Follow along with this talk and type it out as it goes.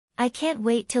I can't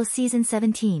wait till season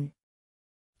 17.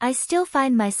 I still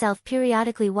find myself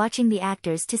periodically watching the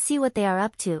actors to see what they are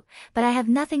up to, but I have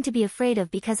nothing to be afraid of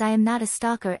because I am not a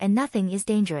stalker and nothing is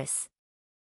dangerous.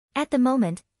 At the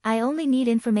moment, I only need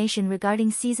information regarding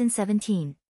season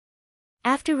 17.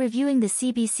 After reviewing the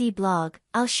CBC blog,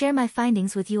 I'll share my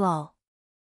findings with you all.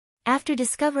 After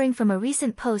discovering from a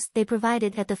recent post they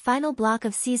provided that the final block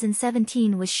of season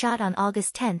 17 was shot on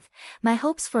August 10th, my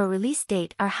hopes for a release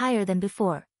date are higher than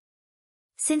before.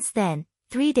 Since then,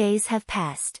 3 days have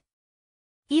passed.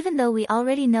 Even though we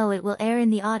already know it will air in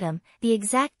the autumn, the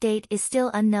exact date is still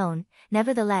unknown.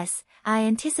 Nevertheless, I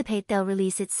anticipate they'll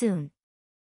release it soon.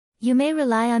 You may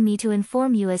rely on me to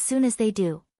inform you as soon as they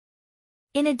do.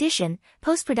 In addition,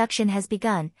 post-production has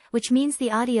begun, which means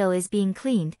the audio is being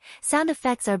cleaned, sound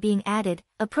effects are being added,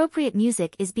 appropriate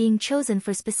music is being chosen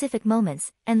for specific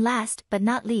moments, and last but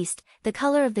not least, the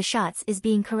color of the shots is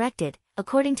being corrected,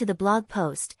 according to the blog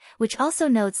post, which also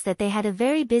notes that they had a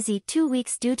very busy 2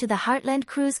 weeks due to the Heartland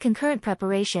crew's concurrent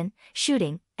preparation,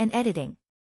 shooting, and editing.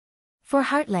 For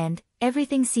Heartland,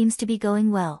 everything seems to be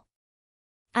going well.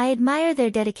 I admire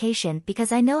their dedication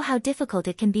because I know how difficult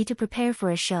it can be to prepare for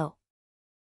a show.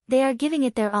 They are giving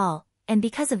it their all, and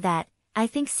because of that, I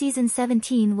think season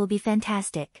 17 will be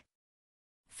fantastic.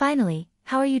 Finally,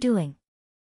 how are you doing?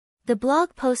 The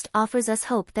blog post offers us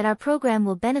hope that our program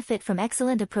will benefit from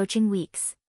excellent approaching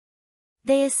weeks.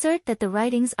 They assert that the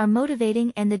writings are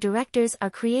motivating and the directors are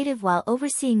creative while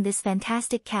overseeing this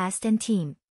fantastic cast and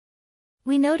team.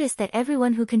 We notice that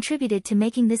everyone who contributed to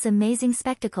making this amazing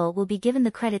spectacle will be given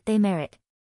the credit they merit.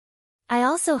 I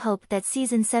also hope that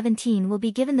season 17 will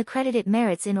be given the credit it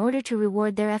merits in order to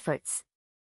reward their efforts.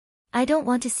 I don't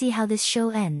want to see how this show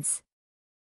ends.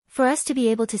 For us to be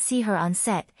able to see her on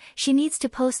set, she needs to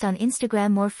post on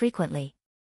Instagram more frequently.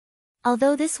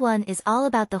 Although this one is all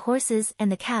about the horses and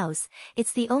the cows,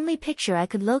 it's the only picture I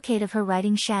could locate of her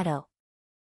riding Shadow.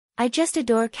 I just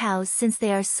adore cows since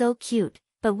they are so cute,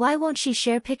 but why won't she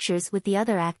share pictures with the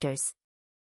other actors?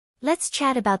 Let's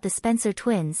chat about the Spencer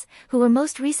twins, who were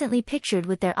most recently pictured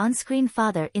with their on-screen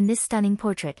father in this stunning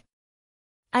portrait.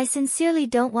 I sincerely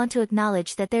don't want to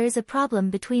acknowledge that there is a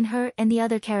problem between her and the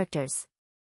other characters.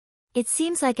 It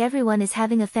seems like everyone is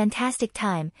having a fantastic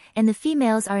time, and the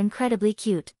females are incredibly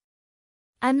cute.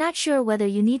 I'm not sure whether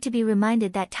you need to be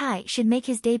reminded that Ty should make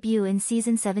his debut in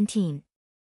season 17.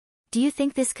 Do you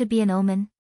think this could be an omen?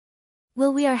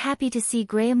 Well, we are happy to see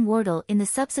Graham Wardle in the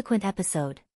subsequent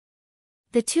episode.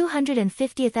 The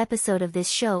 250th episode of this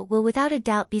show will without a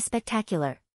doubt be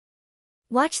spectacular.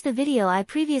 Watch the video I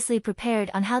previously prepared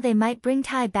on how they might bring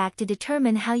Ty back to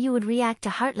determine how you would react to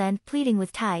Heartland pleading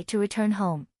with Ty to return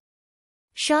home.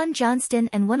 Shaun Johnston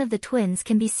and one of the twins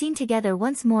can be seen together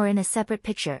once more in a separate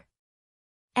picture.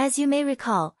 As you may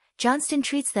recall, Johnston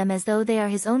treats them as though they are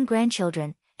his own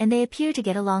grandchildren, and they appear to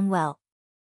get along well.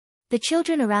 The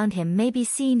children around him may be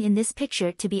seen in this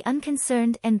picture to be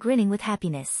unconcerned and grinning with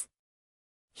happiness.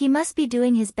 He must be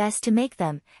doing his best to make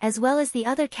them, as well as the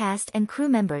other cast and crew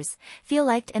members, feel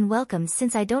liked and welcomed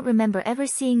since I don't remember ever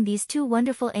seeing these two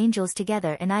wonderful angels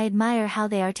together and I admire how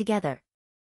they are together.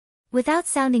 Without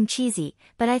sounding cheesy,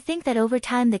 but I think that over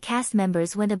time the cast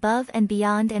members went above and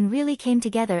beyond and really came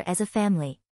together as a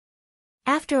family.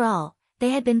 After all,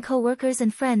 they had been co-workers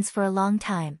and friends for a long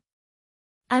time.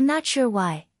 I'm not sure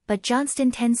why, but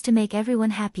Johnston tends to make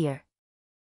everyone happier.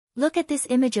 Look at this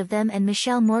image of them and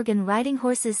Michelle Morgan riding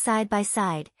horses side by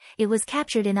side. It was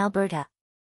captured in Alberta.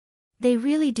 They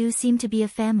really do seem to be a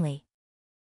family.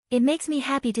 It makes me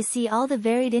happy to see all the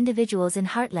varied individuals in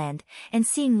Heartland, and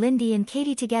seeing Lindy and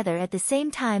Katie together at the same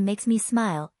time makes me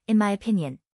smile, in my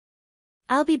opinion.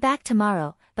 I'll be back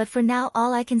tomorrow, but for now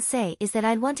all I can say is that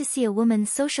I'd want to see a woman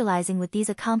socializing with these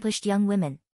accomplished young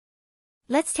women.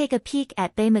 Let's take a peek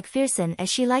at Bay McPherson as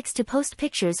she likes to post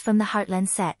pictures from the Heartland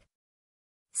set.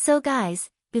 So guys,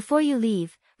 before you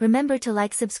leave, remember to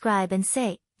like, subscribe and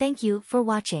say, thank you for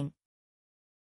watching.